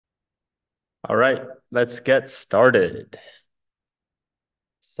All right, let's get started.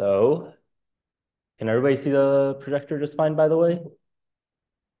 So, can everybody see the projector just fine, by the way?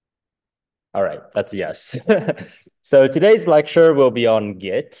 All right, that's a yes. So today's lecture will be on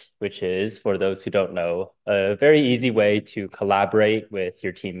Git, which is, for those who don't know, a very easy way to collaborate with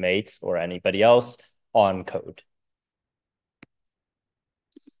your teammates or anybody else on code.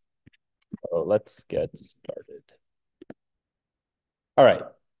 So let's get started. All right,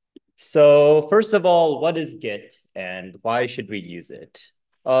 so first of all, what is Git and why should we use it?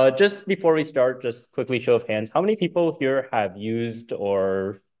 Just before we start, just quickly show of hands, how many people here have used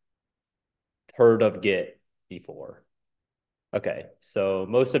or heard of Git before? Okay, so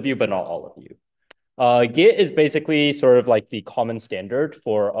most of you, but not all of you. Git is basically sort of like the common standard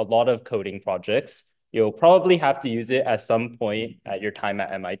for a lot of coding projects. You'll probably have to use it at some point at your time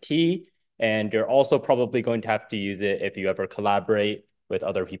at MIT, and you're also probably going to have to use it if you ever collaborate with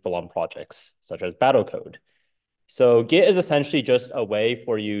other people on projects, such as Battlecode. So Git is essentially just a way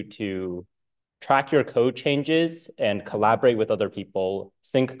for you to track your code changes and collaborate with other people,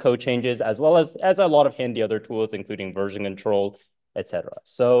 sync code changes, as well as a lot of handy other tools, including version control, etc.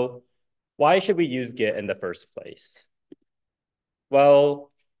 So why should we use Git in the first place? Well,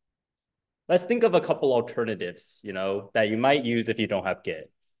 let's think of a couple alternatives, that you might use if you don't have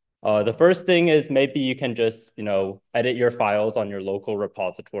Git. The first thing is maybe you can just, edit your files on your local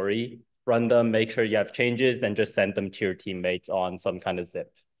repository, run them, make sure you have changes, then just send them to your teammates on some kind of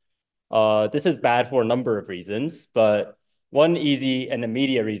zip. This is bad for a number of reasons, but one easy and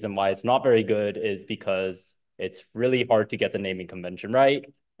immediate reason why it's not very good is because it's really hard to get the naming convention right.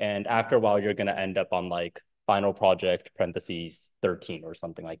 And after a while, you're going to end up on like final project parentheses 13 or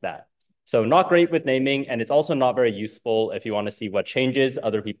something like that. So not great with naming, and it's also not very useful if you want to see what changes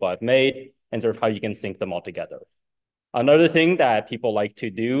other people have made and sort of how you can sync them all together. Another thing that people like to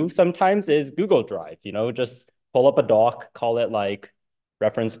do sometimes is Google Drive, just pull up a doc, call it like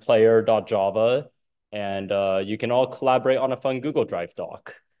reference player.java, and you can all collaborate on a fun Google Drive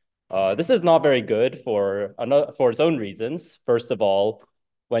doc. This is not very good for its own reasons. First of all,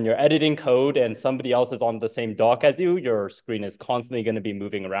 when you're editing code and somebody else is on the same doc as you, your screen is constantly going to be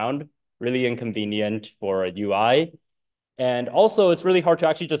moving around, really inconvenient for a UI. And also, it's really hard to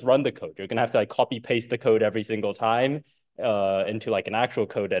actually just run the code. You're going to have to like copy paste the code every single time into like an actual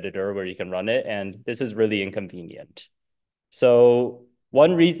code editor where you can run it. And this is really inconvenient. So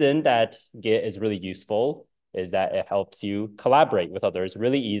one reason that Git is really useful is that it helps you collaborate with others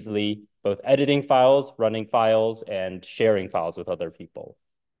really easily, both editing files, running files, and sharing files with other people.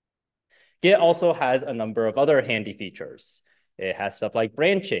 Git also has a number of other handy features. It has stuff like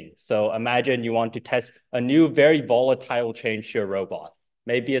branching. So imagine you want to test a new, very volatile change to your robot.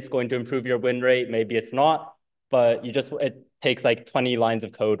 Maybe it's going to improve your win rate, maybe it's not, but it takes like 20 lines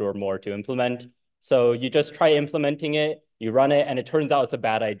of code or more to implement. So you just try implementing it, you run it, and it turns out it's a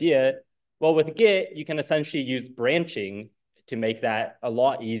bad idea. Well, with Git, you can essentially use branching to make that a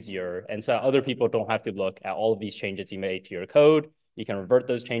lot easier. And so other people don't have to look at all of these changes you made to your code. You can revert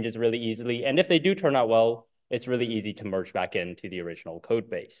those changes really easily. And if they do turn out well, it's really easy to merge back into the original code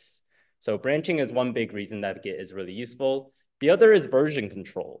base. So branching is one big reason that Git is really useful. The other is version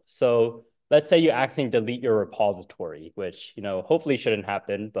control. So let's say you accidentally delete your repository, which hopefully shouldn't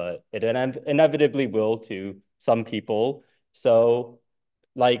happen, but it inevitably will to some people. So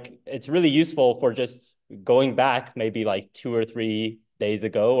like it's really useful for just going back maybe like 2 or 3 days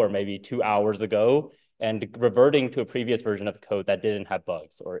ago, or maybe 2 hours ago, and reverting to a previous version of code that didn't have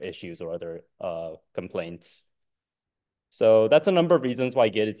bugs or issues or other complaints. So that's a number of reasons why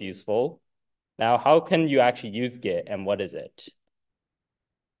Git is useful. Now, how can you actually use Git and what is it?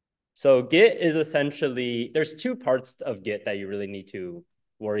 So Git is essentially, there's two parts of Git that you really need to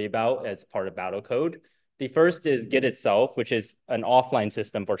worry about as part of Battlecode. The first is Git itself, which is an offline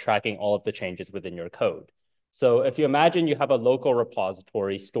system for tracking all of the changes within your code. So if you imagine you have a local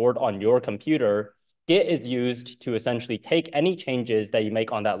repository stored on your computer, Git is used to essentially take any changes that you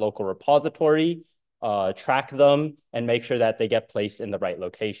make on that local repository, track them, and make sure that they get placed in the right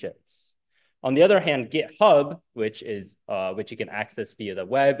locations. On the other hand, GitHub, which you can access via the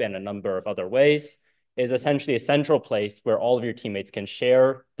web and a number of other ways, is essentially a central place where all of your teammates can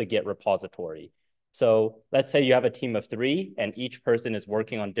share the Git repository. So let's say you have a team of 3 and each person is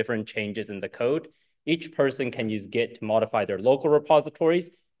working on different changes in the code. Each person can use Git to modify their local repositories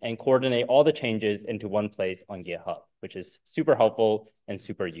and coordinate all the changes into one place on GitHub, which is super helpful and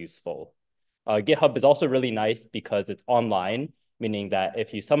super useful. GitHub is also really nice because it's online, meaning that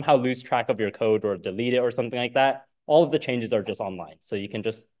if you somehow lose track of your code or delete it or something like that, all of the changes are just online. So you can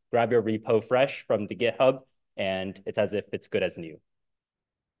just grab your repo fresh from the GitHub, and it's as if it's good as new.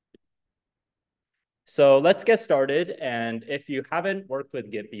 So let's get started. And if you haven't worked with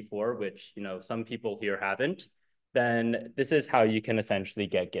Git before, which some people here haven't, then this is how you can essentially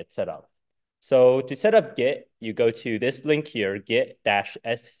get Git set up. So to set up Git, you go to this link here,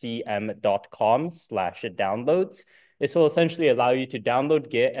 git-scm.com/downloads. This will essentially allow you to download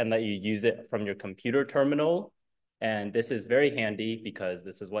Git and let you use it from your computer terminal. And this is very handy because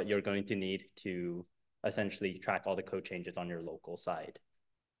this is what you're going to need to essentially track all the code changes on your local side.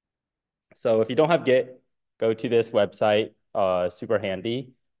 So if you don't have Git, go to this website, super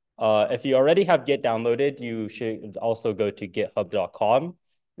handy. If you already have Git downloaded, you should also go to github.com.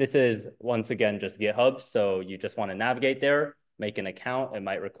 This is, once again, just GitHub. So you just want to navigate there, make an account. It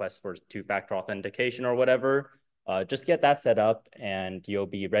might request for two-factor authentication or whatever. Just get that set up and you'll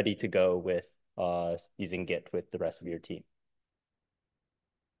be ready to go with using Git with the rest of your team.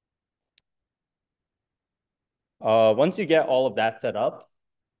 Once you get all of that set up,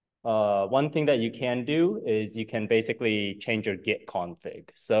 one thing that you can do is you can basically change your Git config.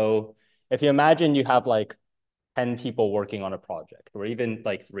 So if you imagine you have like 10 people working on a project, or even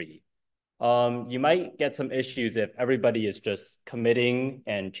like 3, you might get some issues if everybody is just committing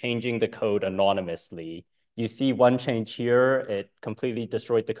and changing the code anonymously. You see one change here, it completely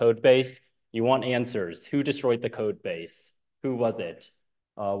destroyed the code base. You want answers. Who destroyed the code base? Who was it?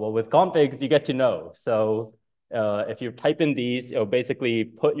 Well, with configs, you get to know. So if you type in these, it'll basically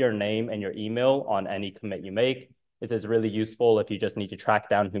put your name and your email on any commit you make. This is really useful if you just need to track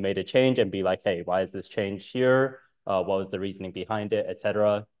down who made a change and be like, hey, why is this change here? What was the reasoning behind it,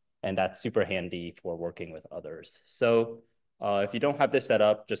 etc. And that's super handy for working with others. So if you don't have this set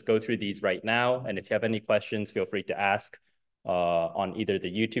up, just go through these right now. And if you have any questions, feel free to ask on either the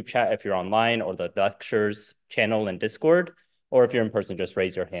YouTube chat if you're online or the lectures channel in Discord. Or if you're in person, just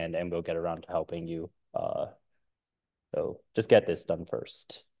raise your hand and we'll get around to helping you. So just get this done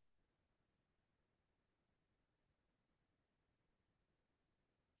first.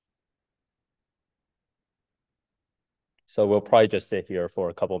 So we'll probably just sit here for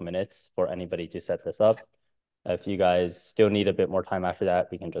a couple minutes for anybody to set this up. If you guys still need a bit more time after that,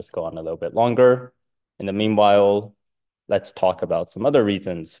 we can just go on a little bit longer. In the meanwhile, let's talk about some other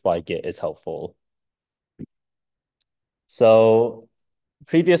reasons why Git is helpful. So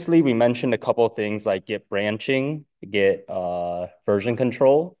previously, we mentioned a couple of things like Git branching, Git version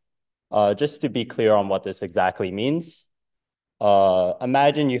control. Just to be clear on what this exactly means,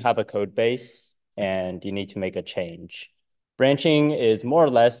 imagine you have a code base and you need to make a change. Branching is more or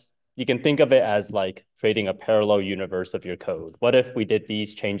less, you can think of it as like creating a parallel universe of your code. What if we did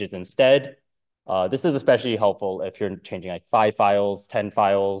these changes instead? This is especially helpful if you're changing like 5 files, 10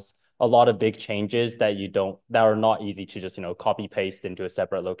 files, a lot of big changes that are not easy to just, copy paste into a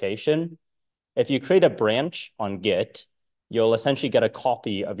separate location. If you create a branch on Git, you'll essentially get a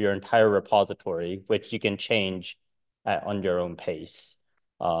copy of your entire repository, which you can change on your own pace.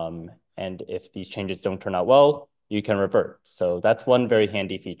 And if these changes don't turn out well, you can revert. So that's one very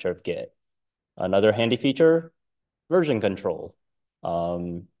handy feature of Git. Another handy feature, version control.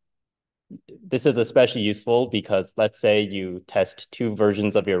 This is especially useful because let's say you test 2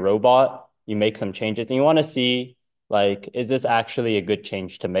 versions of your robot, you make some changes, and you want to see, like, is this actually a good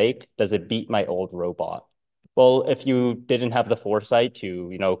change to make? Does it beat my old robot? Well, if you didn't have the foresight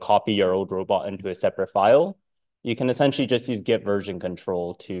to, copy your old robot into a separate file, you can essentially just use Git version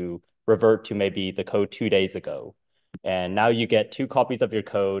control to revert to maybe the code 2 days ago. And now you get 2 copies of your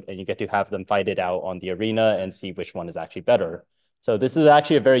code and you get to have them fight it out on the arena and see which one is actually better. So this is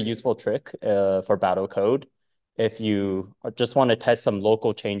actually a very useful trick for Battlecode. If you just want to test some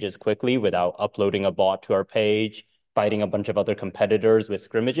local changes quickly without uploading a bot to our page, fighting a bunch of other competitors with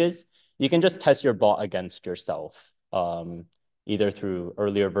scrimmages, you can just test your bot against yourself, either through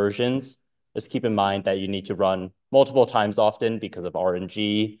earlier versions. Just keep in mind that you need to run multiple times often because of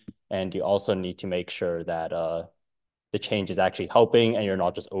RNG, and you also need to make sure that the change is actually helping and you're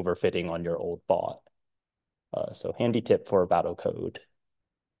not just overfitting on your old bot. So handy tip for Battlecode.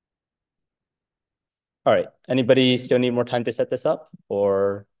 All right, anybody still need more time to set this up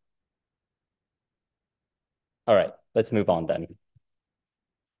or? All right, let's move on then.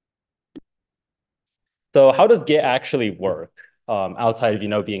 So how does Git actually work outside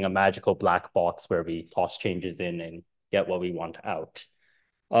of, being a magical black box where we toss changes in and get what we want out?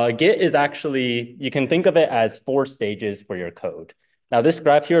 Git is actually, you can think of it as 4 stages for your code. Now, this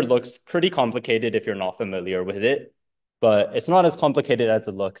graph here looks pretty complicated if you're not familiar with it, but it's not as complicated as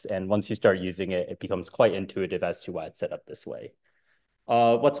it looks. And once you start using it, it becomes quite intuitive as to why it's set up this way.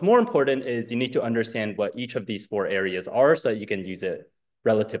 What's more important is you need to understand what each of these 4 areas are so that you can use it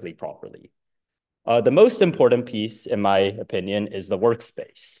relatively properly. The most important piece, in my opinion, is the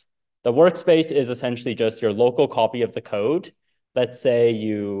workspace. The workspace is essentially just your local copy of the code. Let's say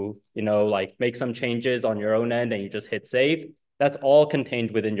like make some changes on your own end and you just hit save. That's all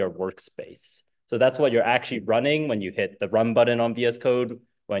contained within your workspace. So that's what you're actually running when you hit the run button on VS Code,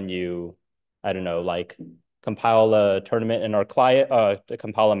 when you, I don't know, like compile a tournament in our client, to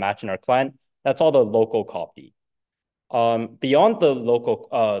compile a match in our client. That's all the local copy. Beyond the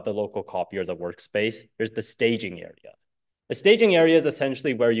local copy or the workspace, there's the staging area. The staging area is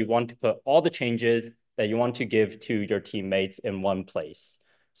essentially where you want to put all the changes that you want to give to your teammates in one place.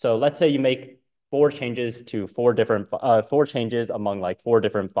 So let's say you make four changes among like four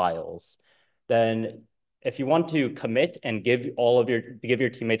different files. Then if you want to commit and give your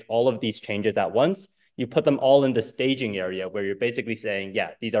teammates all of these changes at once, you put them all in the staging area where you're basically saying,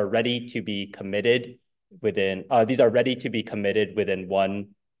 yeah, these are ready to be committed within one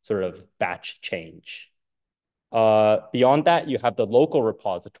sort of batch change. Beyond that, you have the local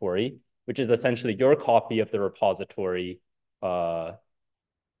repository, which is essentially your copy of the repository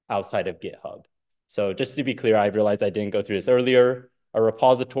outside of GitHub. So just to be clear, I realized I didn't go through this earlier. A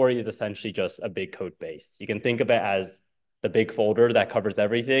repository is essentially just a big code base. You can think of it as the big folder that covers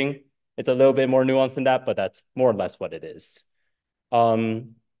everything. It's a little bit more nuanced than that, but that's more or less what it is.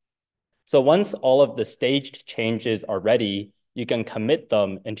 So once all of the staged changes are ready, you can commit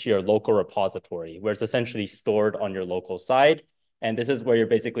them into your local repository, where it's essentially stored on your local side. And this is where you're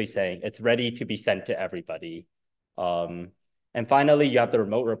basically saying it's ready to be sent to everybody. And finally, you have the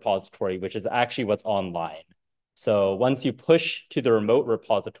remote repository, which is actually what's online. So once you push to the remote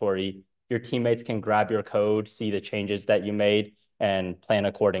repository, your teammates can grab your code, see the changes that you made, and plan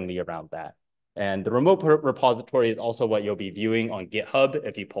accordingly around that. And the remote repository is also what you'll be viewing on GitHub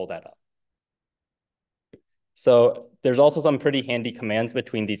if you pull that up. So there's also some pretty handy commands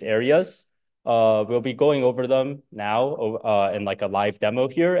between these areas. We'll be going over them now in like a live demo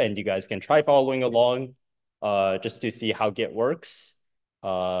here, and you guys can try following along just to see how Git works.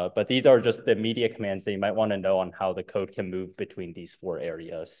 But these are just the immediate commands that you might want to know on how the code can move between these four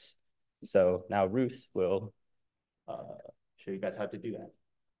areas. So now Ruth will show you guys how to do that.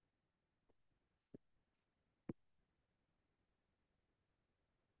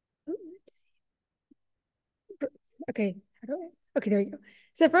 Okay, okay, there you go.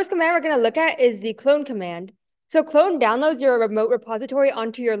 So the first command we're going to look at is the clone command. So clone downloads your remote repository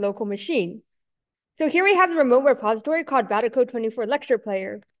onto your local machine. So here we have the remote repository called Battlecode 24 lecture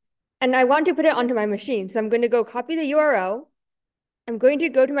player. And I want to put it onto my machine. So I'm going to go copy the URL. I'm going to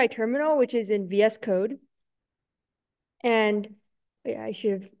go to my terminal, which is in VS Code. And yeah, I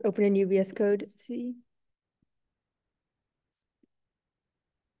should have opened a new VS Code. Let's see.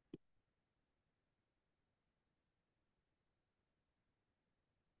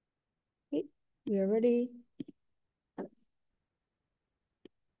 Okay, we are ready.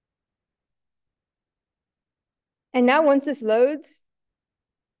 And now once this loads,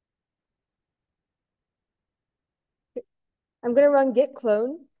 I'm going to run git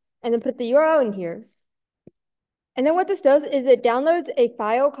clone and then put the URL in here. And then what this does is it downloads a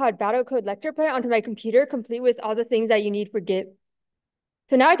file called Battlecode lecture player onto my computer, complete with all the things that you need for Git.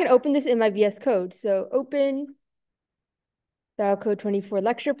 So now I can open this in my VS Code. So open Battlecode 24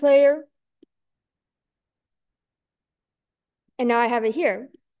 lecture player. And now I have it here.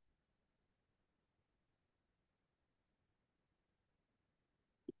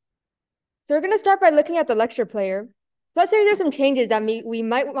 So we're going to start by looking at the lecture player. So let's say there's some changes that we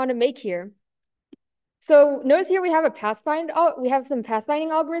might want to make here. So notice here we have some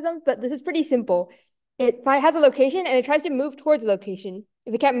pathfinding algorithms, but this is pretty simple. It has a location and it tries to move towards the location.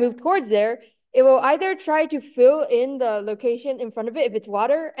 If it can't move towards there, it will either try to fill in the location in front of it if it's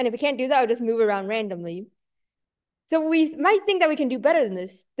water, and if it can't do that, it'll just move around randomly. So we might think that we can do better than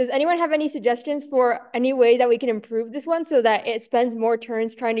this. Does anyone have any suggestions for any way that we can improve this one so that it spends more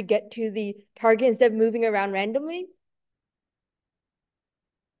turns trying to get to the target instead of moving around randomly?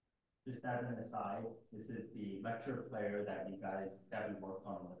 Just as an aside, this is the lecture player that we worked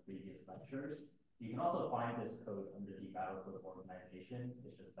on in the previous lectures. You can also find this code under the Battlecode organization.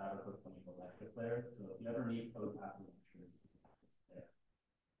 It's just Battlecode 24 lecture player. So if you ever need code after lectures, it's there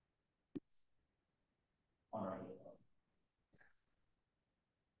on our GitHub.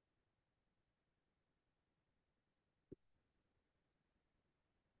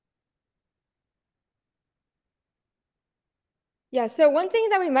 Yeah, so one thing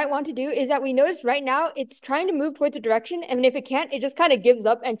that we might want to do is that we notice right now it's trying to move towards a direction, and if it can't, it just kind of gives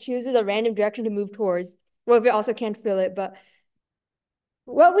up and chooses a random direction to move towards. Well, if it also can't fill it, but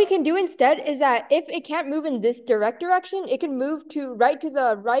what we can do instead is that if it can't move in this direct direction, it can move to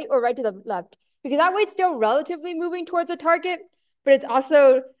the right or right to the left, because that way it's still relatively moving towards the target, but it's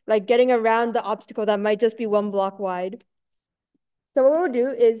also like getting around the obstacle that might just be 1 block wide. So what we'll do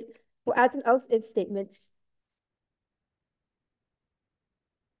is we'll add some else if statements.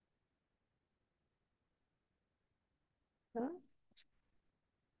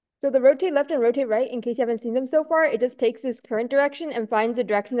 So the rotate left and rotate right, in case you haven't seen them so far, it just takes this current direction and finds a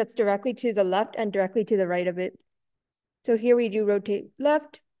direction that's directly to the left and directly to the right of it. So here we do rotate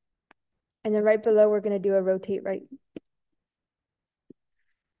left, and then right below, we're going to do a rotate right.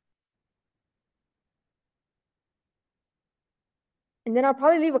 And then I'll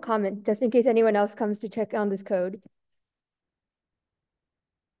probably leave a comment just in case anyone else comes to check on this code.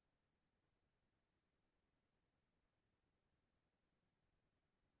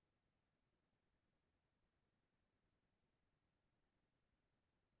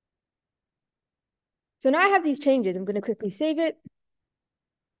 So now I have these changes. I'm going to quickly save it.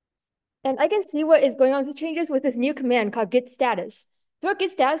 And I can see what is going on with the changes with this new command called get status. So what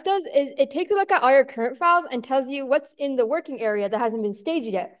get status does is it takes a look at all your current files and tells you what's in the working area that hasn't been staged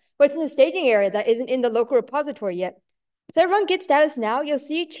yet, what's in the staging area that isn't in the local repository yet. So I run get status now, you'll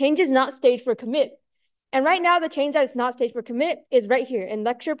see changes not staged for commit. And right now, the change that is not staged for commit is right here in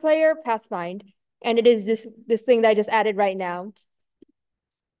lecture player pathfind. And it is this thing that I just added right now.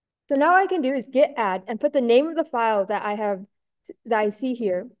 So now what I can do is git add and put the name of the file that I see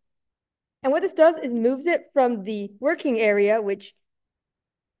here. And what this does is moves it from the working area, which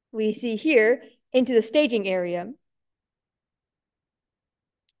we see here, into the staging area.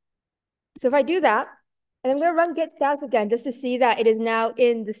 So if I do that, and I'm going to run get status again just to see that it is now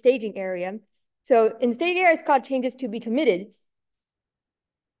in the staging area. So in the staging area, it's called changes to be committed.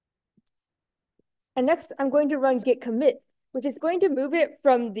 And next, I'm going to run git commit, which is going to move it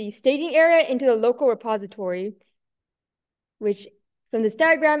from the staging area into the local repository, which from this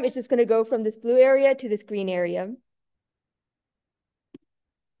diagram, it's just going to go from this blue area to this green area.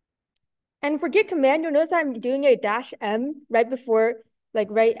 And for git command, you'll notice I'm doing a -m right before, like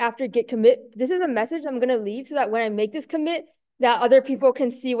right after git commit. This is a message I'm going to leave so that when I make this commit, that other people can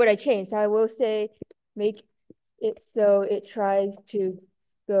see what I changed. So I will say, make it so it tries to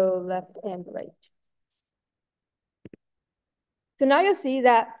go left and right. So now you'll see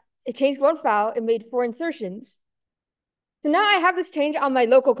that it changed one file, it made 4 insertions. So now I have this change on my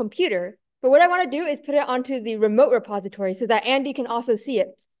local computer, but what I want to do is put it onto the remote repository so that Andy can also see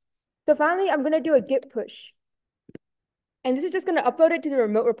it. So finally, I'm going to do a git push. And this is just going to upload it to the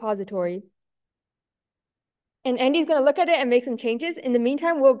remote repository. And Andy's going to look at it and make some changes. In the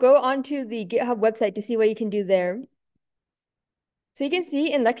meantime, we'll go onto the GitHub website to see what you can do there. So you can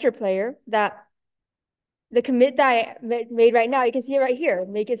see in lecture player that the commit that I made right now, you can see it right here.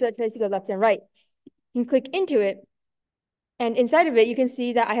 Make it so it tries to go left and right. You can click into it. And inside of it, you can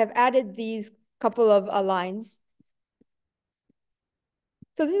see that I have added these couple of lines.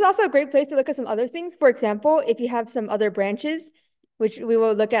 So this is also a great place to look at some other things. For example, if you have some other branches, which we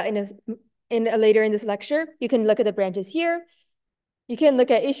will look at later in this lecture, you can look at the branches here. You can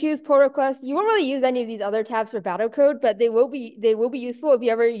look at issues, pull requests. You won't really use any of these other tabs for Battlecode, but they will be useful if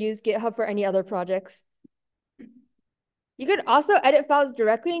you ever use GitHub for any other projects. You could also edit files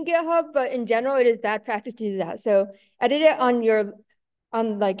directly in GitHub, but in general, it is bad practice to do that. So edit it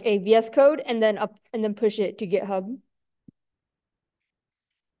on like a VS Code and then push it to GitHub.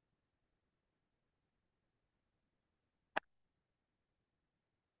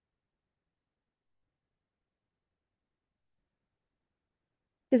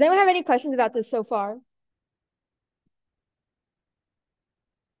 Does anyone have any questions about this so far?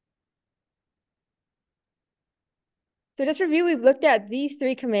 So just review, we've looked at these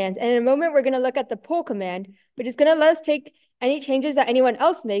 3 commands, and in a moment, we're going to look at the pull command, which is going to let us take any changes that anyone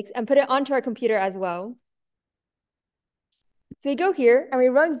else makes and put it onto our computer as well. So we go here and we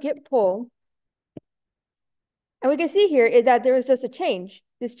run git pull. And we can see here is that there was just a change.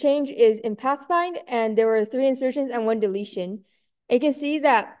 This change is in Pathfind, and there were 3 insertions and 1 deletion. And you can see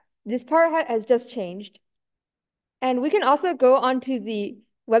that this part has just changed. And we can also go onto the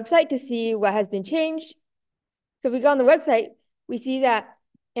website to see what has been changed. So if we go on the website, we see that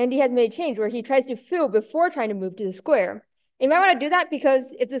Andy has made a change where he tries to fill before trying to move to the square. And you might want to do that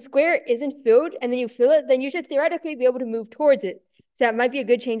because if the square isn't filled and then you fill it, then you should theoretically be able to move towards it. So that might be a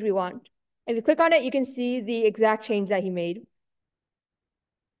good change we want. If you click on it, you can see the exact change that he made.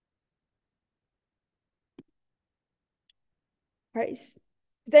 All right.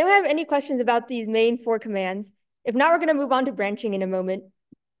 Does anyone have any questions about these main 4 commands? If not, we're going to move on to branching in a moment.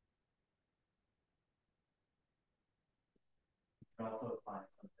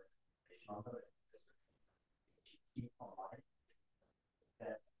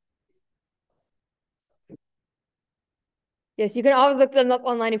 Yes, you can always look them up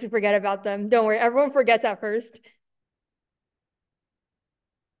online if you forget about them. Don't worry, everyone forgets at first.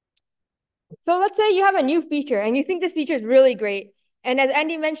 So let's say you have a new feature and you think this feature is really great. And as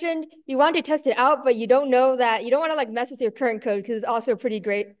Andy mentioned, you want to test it out, but you don't know that you don't want to like mess with your current code because it's also pretty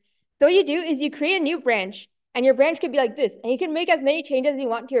great. So what you do is you create a new branch and your branch could be like this. And you can make as many changes as you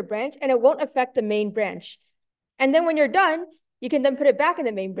want to your branch and it won't affect the main branch. And then when you're done, you can then put it back in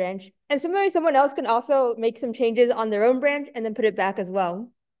the main branch. And similarly, someone else can also make some changes on their own branch and then put it back as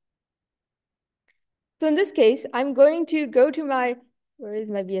well. So in this case, I'm going to go to where is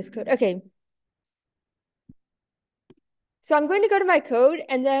my VS Code? Okay. So I'm going to go to my code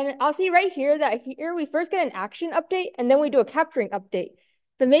and then I'll see right here that here we first get an action update and then we do a capturing update.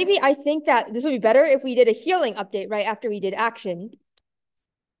 But maybe I think that this would be better if we did a healing update right after we did action.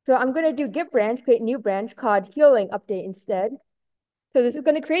 So I'm going to do git branch, create new branch called healing update instead. So this is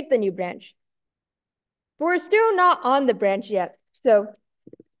going to create the new branch. But we're still not on the branch yet. So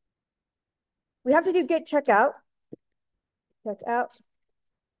we have to do git checkout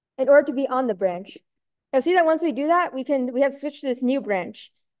in order to be on the branch. You'll see that once we do that, we have switched to this new branch.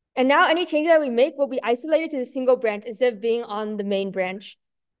 And now any changes that we make will be isolated to the single branch instead of being on the main branch.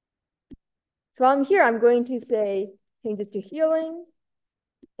 So while I'm here, I'm going to say, change this to healing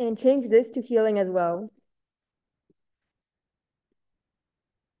and change this to healing as well.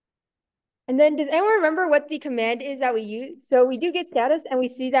 And then does anyone remember what the command is that we use? So we do git status and we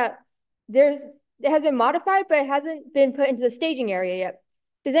see that it has been modified, but it hasn't been put into the staging area yet.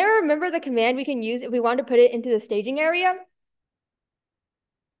 Does anyone remember the command we can use if we want to put it into the staging area?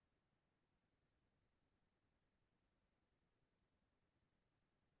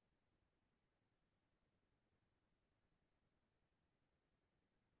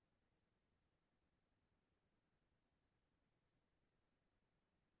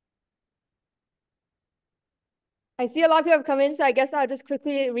 I see a lot of people have come in, so I guess I'll just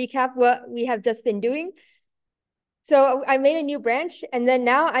quickly recap what we have just been doing. So I made a new branch, and then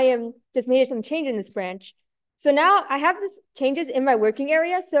now I am just made some change in this branch. So now I have these changes in my working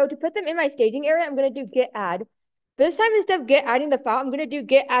area. So to put them in my staging area, I'm going to do git add. But this time, instead of git adding the file, I'm going to do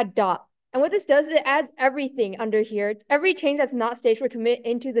git add dot. And what this does is it adds everything under here, every change that's not staged for commit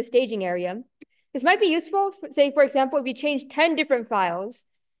into the staging area. This might be useful, say, for example, if you change 10 different files,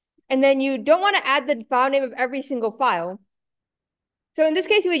 and then you don't want to add the file name of every single file. So in this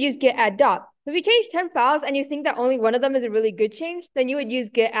case, you would use git add dot. If you change 10 files and you think that only one of them is a really good change, then you would use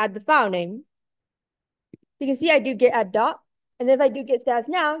git add the file name. You can see I do git add dot. And then if I do git status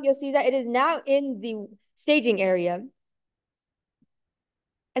now, you'll see that it is now in the staging area.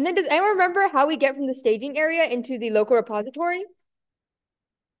 And then does anyone remember how we get from the staging area into the local repository?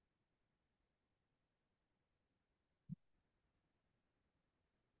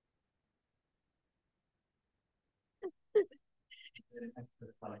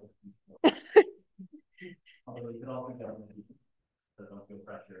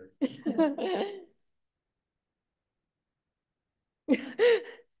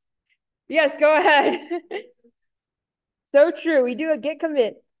 Yes, go ahead. So true. We do a git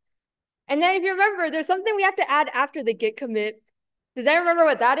commit. And then if you remember, there's something we have to add after the git commit. Does anyone remember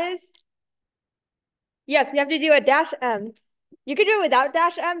what that is? Yes, we have to do a -m. You could do it without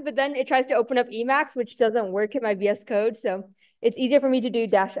 -m, but then it tries to open up Emacs, which doesn't work in my VS Code. So it's easier for me to do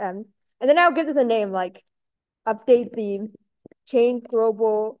 -m. And then now it gives us a name like update the change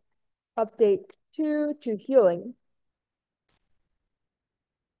global update to healing.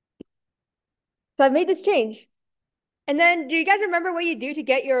 So I've made this change. And then do you guys remember what you do to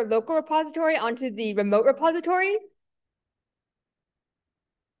get your local repository onto the remote repository?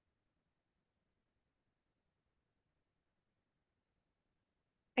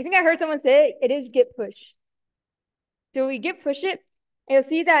 I think I heard someone say it is git push. So we git push it, and you'll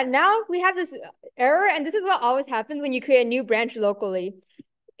see that now we have this error, and this is what always happens when you create a new branch locally.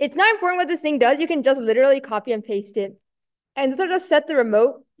 It's not important what this thing does. You can just literally copy and paste it. And this will just set the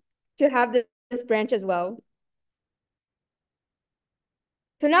remote to have this branch as well.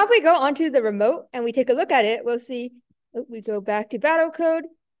 So now if we go onto the remote and we take a look at it, we'll see, we go back to Battlecode.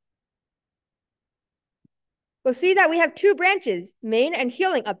 We'll see that we have two branches, main and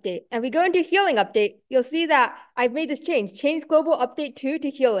healing update. And we go into healing update, you'll see that I've made this change global update 2 to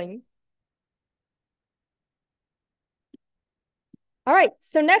healing. All right,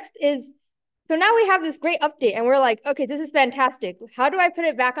 so now we have this great update and we're like, okay, this is fantastic. How do I put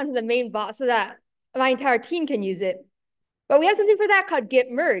it back onto the main bot so that my entire team can use it? But we have something for that called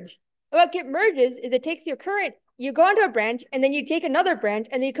git merge. What git merges is it takes you go into a branch and then you take another branch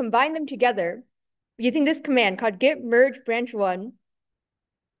and then you combine them together using this command called git merge branch 1.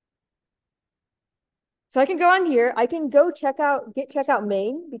 So I can go on here. I can go check out git checkout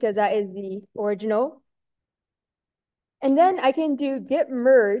main because that is the original. And then I can do git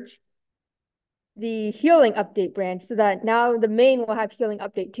merge the healing update branch so that now the main will have healing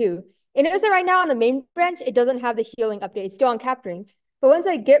update too. And notice that right now on the main branch, it doesn't have the healing update. It's still on capturing. But once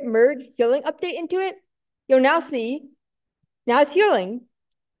I git merge healing update into it, you'll now see, now it's healing.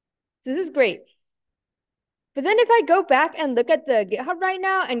 So this is great. But then if I go back and look at the GitHub right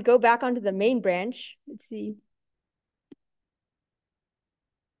now and go back onto the main branch, let's see.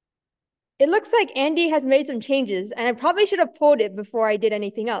 It looks like Andy has made some changes, and I probably should have pulled it before I did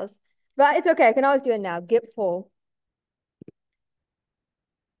anything else. But it's okay, I can always do it now. Git pull.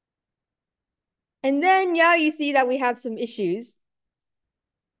 And then now you see that we have some issues.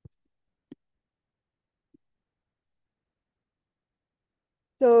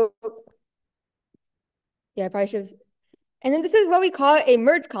 So yeah, I probably should have. And then this is what we call a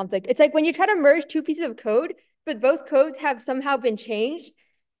merge conflict. It's like when you try to merge two pieces of code, but both codes have somehow been changed.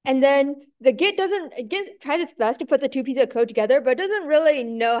 And then the Git tries its best to put the two pieces of code together, but doesn't really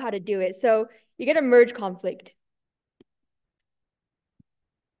know how to do it. So you get a merge conflict.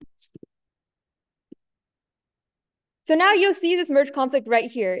 So now you'll see this merge conflict right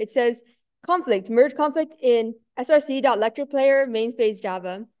here. It says merge conflict in src.lectureplayer main phase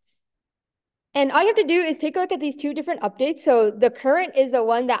Java. And all you have to do is take a look at these two different updates. So the current is the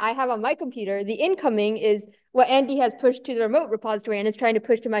one that I have on my computer. The incoming is what Andy has pushed to the remote repository and is trying to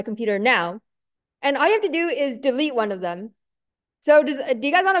push to my computer now. And all you have to do is delete one of them. So do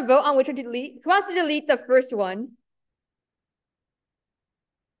you guys want to vote on which one to delete? Who wants to delete the first one?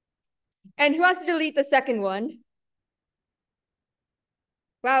 And who wants to delete the second one?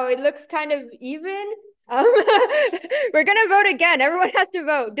 Wow, it looks kind of even. Um, we're gonna vote again. Everyone has to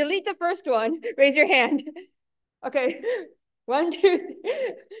vote. Delete the first one. Raise your hand. Okay, 1, 2.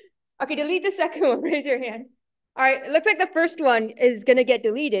 Okay, delete the second one. Raise your hand. All right, it looks like the first one is gonna get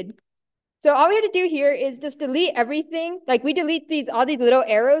deleted. So all we have to do here is just delete everything. Like we delete all these little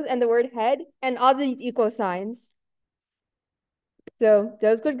arrows and the word head and all these equal signs. So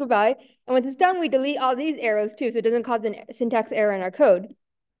those go goodbye. And when it's done, we delete all these arrows too, so it doesn't cause a syntax error in our code.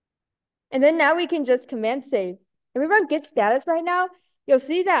 And then now we can just command save. If we run git status right now, you'll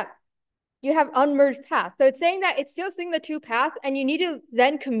see that you have unmerged path. So it's saying that it's still seeing the two paths and you need to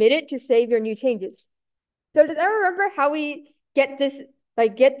then commit it to save your new changes. So does everyone remember how we get this,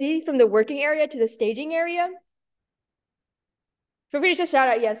 get these from the working area to the staging area? Feel free to just shout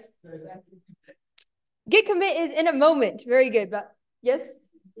out yes. Git commit is in a moment. Very good, but yes?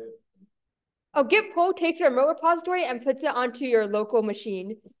 Oh, git pull takes your remote repository and puts it onto your local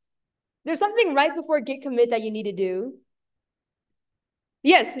machine. There's something right before git commit that you need to do.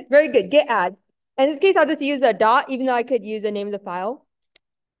 Yes, very good. Git add. In this case, I'll just use a dot, even though I could use the name of the file.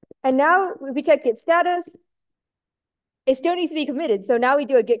 And now if we check git status, it still needs to be committed. So now we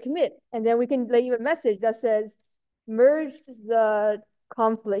do a git commit, and then we can leave a message that says merged the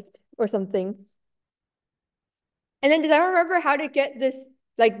conflict or something. And then does everyone remember how to get this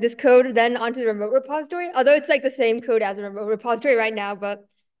this code then onto the remote repository? Although it's like the same code as a remote repository right now, but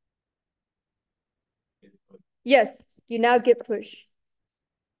yes, you now git push.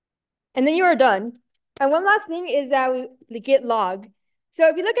 And then you are done. And one last thing is that the git log. So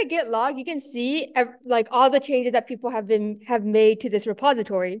if you look at git log, you can see all the changes that people have made to this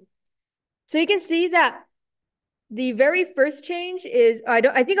repository. So you can see that the very first change is, I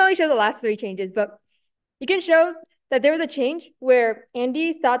think I only show the last 3 changes, but you can show that there was a change where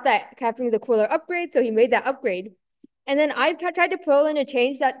Andy thought that capturing the cooler upgrade, so he made that upgrade. And then I tried to pull in a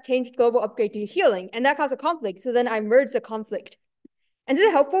change that changed global upgrade to healing, and that caused a conflict. So then I merged the conflict. And this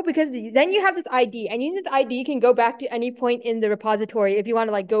is helpful because then you have this ID, and using this ID can go back to any point in the repository if you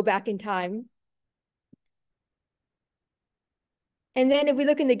want to go back in time. And then if we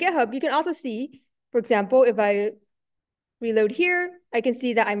look in the GitHub, you can also see, for example, if I reload here, I can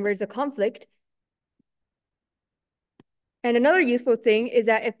see that I merged the conflict. And another useful thing is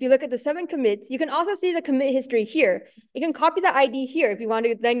that if you look at the 7 commits, you can also see the commit history here. You can copy the ID here if you want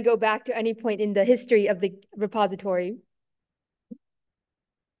to then go back to any point in the history of the repository.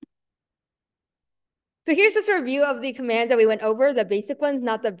 So here's just a review of the commands that we went over, the basic ones,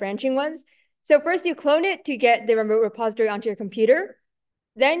 not the branching ones. So first you clone it to get the remote repository onto your computer.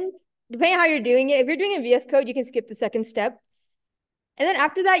 Then, depending on how you're doing it, if you're doing in VS Code, you can skip the second step. And then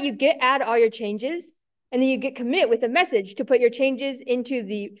after that, you git add all your changes. And then you git commit with a message to put your changes into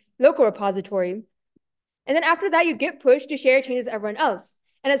the local repository. And then after that, you git push to share your changes with everyone else.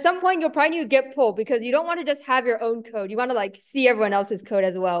 And at some point, you'll probably need git pull because you don't want to just have your own code. You want to see everyone else's code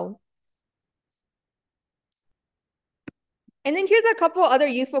as well. And then here's a couple other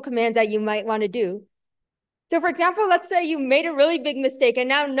useful commands that you might want to do. So for example, let's say you made a really big mistake and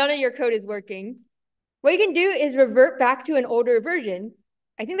now none of your code is working. What you can do is revert back to an older version.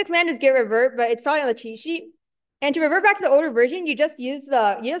 I think the command is git revert, but it's probably on the cheat sheet. And to revert back to the older version, you just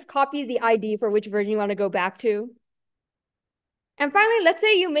copy the ID for which version you want to go back to. And finally, let's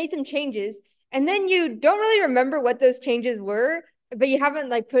say you made some changes and then you don't really remember what those changes were, but you haven't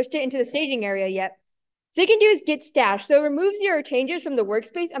like pushed it into the staging area yet. So you can do is git stash. So it removes your changes from the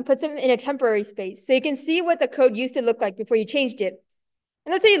workspace and puts them in a temporary space. So you can see what the code used to look like before you changed it.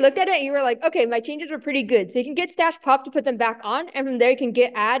 And let's say you looked at it and you were like, okay, my changes were pretty good. So you can git stash pop to put them back on. And from there you can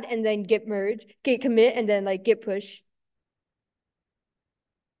git add and then git merge, git commit, and then like git push.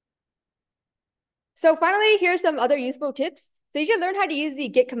 So finally, here's some other useful tips. So you should learn how to use the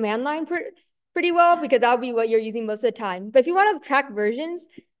git command line pretty well because that'll be what you're using most of the time. But if you want to track versions,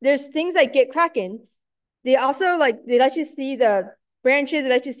 there's things like git kraken. They also they let you see the branches, they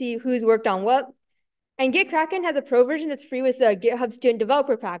let you see who's worked on what. And Git Kraken has a pro version that's free with the GitHub Student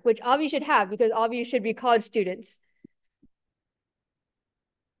Developer Pack, which all of you should have because all of you should be college students.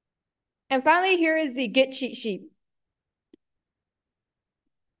 And finally, here is the Git cheat sheet.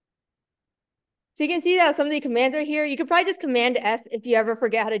 So you can see that some of the commands are here. You could probably just Command F if you ever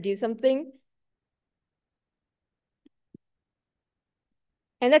forget how to do something.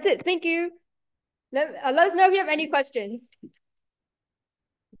 And that's it. Thank you. Let us know if you have any questions.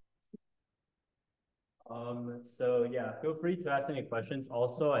 So yeah, feel free to ask any questions.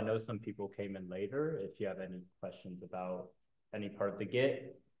 Also, I know some people came in later. If you have any questions about any part of the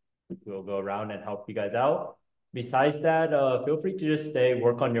Git, we'll go around and help you guys out. Besides that, feel free to just stay,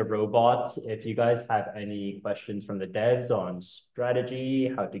 work on your robots. If you guys have any questions from the devs on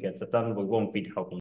strategy, how to get stuff done, we won't be helping